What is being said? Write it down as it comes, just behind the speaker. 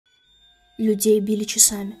людей били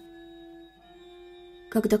часами.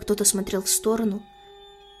 Когда кто-то смотрел в сторону,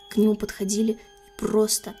 к нему подходили и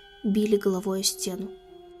просто били головой о стену.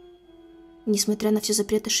 Несмотря на все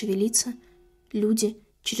запреты шевелиться, люди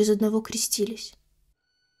через одного крестились.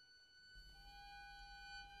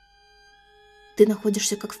 Ты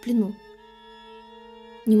находишься как в плену.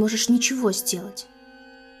 Не можешь ничего сделать.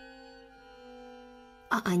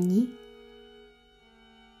 А они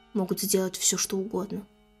могут сделать все, что угодно.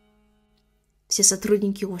 Все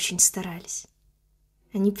сотрудники очень старались.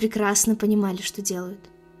 Они прекрасно понимали, что делают.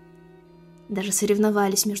 Даже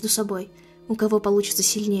соревновались между собой, у кого получится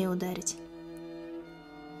сильнее ударить.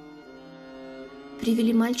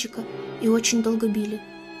 Привели мальчика и очень долго били.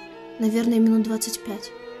 Наверное, минут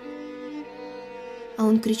 25. А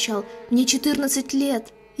он кричал: «Мне 14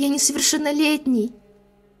 лет! Я несовершеннолетний!»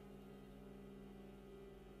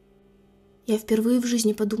 Я впервые в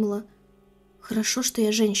жизни подумала: хорошо, что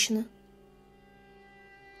я женщина.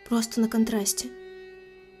 Просто на контрасте.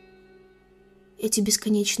 Эти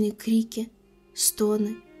бесконечные крики,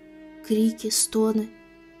 стоны, крики, стоны.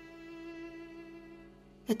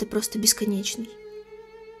 Это просто бесконечный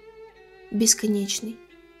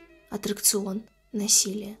аттракцион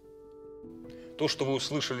насилия. То, что вы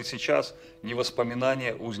услышали сейчас, не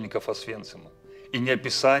воспоминания узников Освенцима и не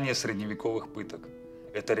описание средневековых пыток.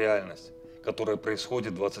 Это реальность, которая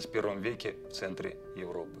происходит в 21 веке в центре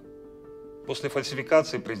Европы. После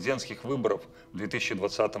фальсификации президентских выборов в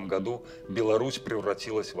 2020 году Беларусь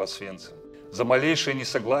превратилась в Освенцим. За малейшее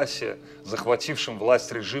несогласие с захватившим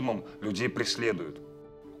власть режимом людей преследуют,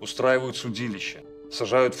 устраивают судилища,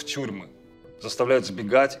 сажают в тюрьмы, заставляют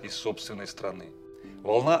сбегать из собственной страны.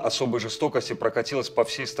 Волна особой жестокости прокатилась по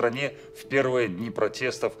всей стране в первые дни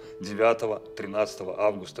протестов 9-13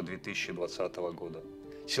 августа 2020 года.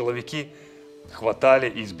 Силовики хватали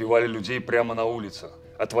и избивали людей прямо на улицах,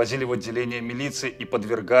 отвозили в отделение милиции и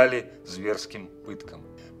подвергали зверским пыткам.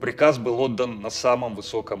 Приказ был отдан на самом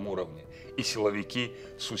высоком уровне, и силовики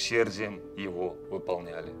с усердием его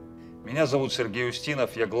выполняли. Меня зовут Сергей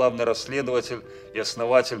Устинов, я главный расследователь и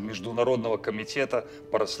основатель Международного комитета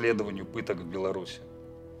по расследованию пыток в Беларуси.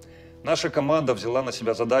 Наша команда взяла на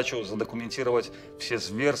себя задачу задокументировать все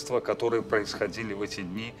зверства, которые происходили в эти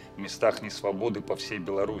дни в местах несвободы по всей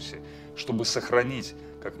Беларуси, чтобы сохранить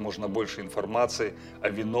как можно больше информации о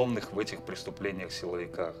виновных в этих преступлениях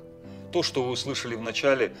силовиках. То, что вы услышали в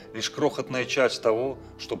начале, лишь крохотная часть того,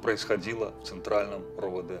 что происходило в Центральном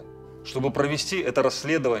РУВД. Чтобы провести это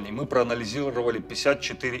расследование, мы проанализировали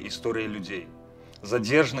 54 истории людей,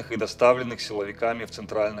 задержанных и доставленных силовиками в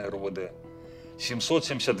Центральное РУВД,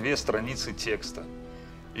 772 страницы текста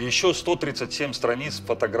и еще 137 страниц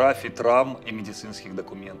фотографий, травм и медицинских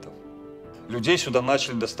документов. Людей сюда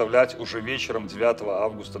начали доставлять уже вечером 9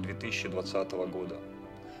 августа 2020 года.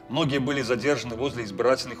 Многие были задержаны возле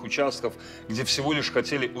избирательных участков, где всего лишь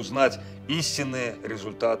хотели узнать истинные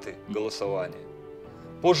результаты голосования.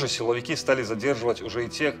 Позже силовики стали задерживать уже и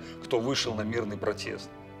тех, кто вышел на мирный протест.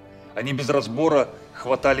 Они без разбора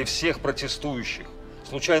хватали всех протестующих,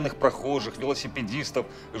 случайных прохожих, велосипедистов,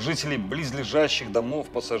 жителей близлежащих домов,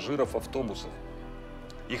 пассажиров автобусов.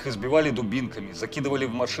 Их избивали дубинками, закидывали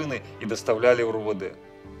в машины и доставляли в РУВД.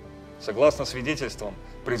 Согласно свидетельствам,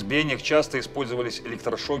 при избиениях часто использовались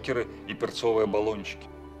электрошокеры и перцовые баллончики.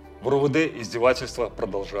 В РУВД издевательства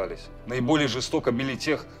продолжались. Наиболее жестоко били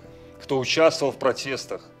тех, кто участвовал в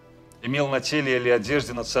протестах, имел на теле или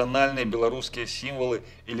одежде национальные белорусские символы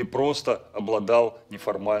или просто обладал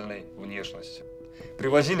неформальной внешностью.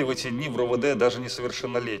 Привозили в эти дни в РУВД даже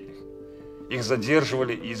несовершеннолетних. Их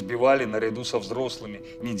задерживали и избивали наряду со взрослыми,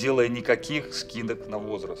 не делая никаких скидок на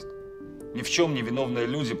возраст. Ни в чем не виновные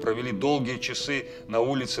люди провели долгие часы на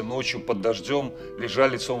улице ночью под дождем, лежа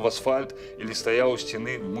лицом в асфальт или стоя у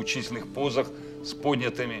стены в мучительных позах с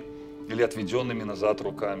поднятыми или отведенными назад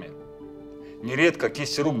руками. Нередко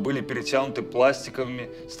кисти рук были перетянуты пластиковыми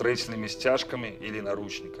строительными стяжками или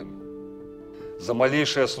наручниками. За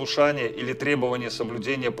малейшее ослушание или требование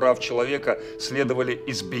соблюдения прав человека следовали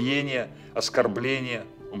избиения, оскорбления,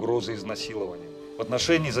 угрозы изнасилования. В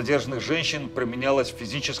отношении задержанных женщин применялось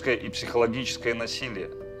физическое и психологическое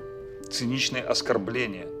насилие, циничные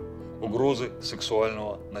оскорбления, угрозы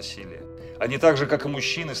сексуального насилия. Они так же, как и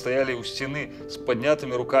мужчины, стояли у стены с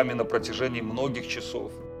поднятыми руками на протяжении многих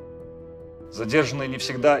часов. Задержанные не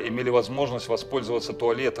всегда имели возможность воспользоваться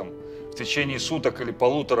туалетом. В течение суток или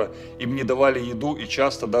полутора им не давали еду и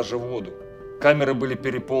часто даже воду. Камеры были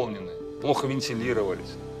переполнены, плохо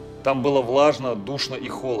вентилировались. Там было влажно, душно и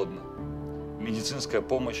холодно. Медицинская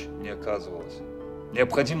помощь не оказывалась.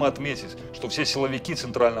 Необходимо отметить, что все силовики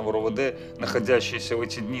Центрального РУВД, находящиеся в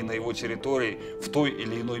эти дни на его территории, в той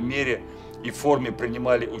или иной мере и в форме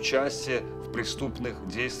принимали участие в преступных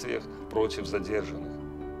действиях против задержанных.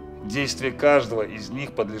 Действия каждого из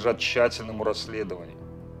них подлежат тщательному расследованию.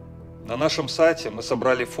 На нашем сайте мы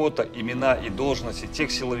собрали фото, имена и должности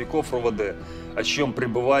тех силовиков РУВД, о чьем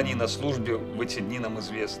пребывании на службе в эти дни нам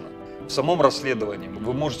известно. В самом расследовании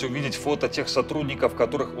вы можете увидеть фото тех сотрудников,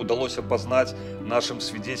 которых удалось опознать нашим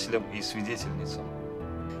свидетелям и свидетельницам.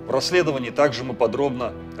 В расследовании также мы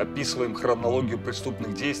подробно описываем хронологию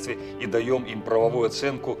преступных действий и даем им правовую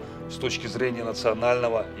оценку с точки зрения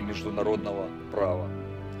национального и международного права.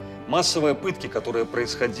 Массовые пытки, которые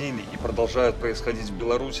происходили и продолжают происходить в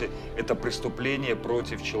Беларуси, это преступление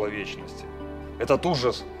против человечности. Этот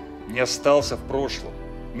ужас не остался в прошлом.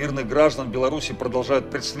 Мирных граждан Беларуси продолжают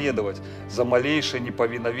преследовать за малейшее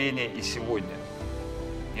неповиновение и сегодня.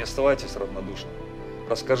 Не оставайтесь равнодушными.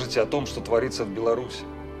 Расскажите о том, что творится в Беларуси.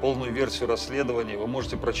 Полную версию расследования вы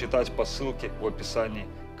можете прочитать по ссылке в описании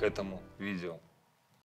к этому видео.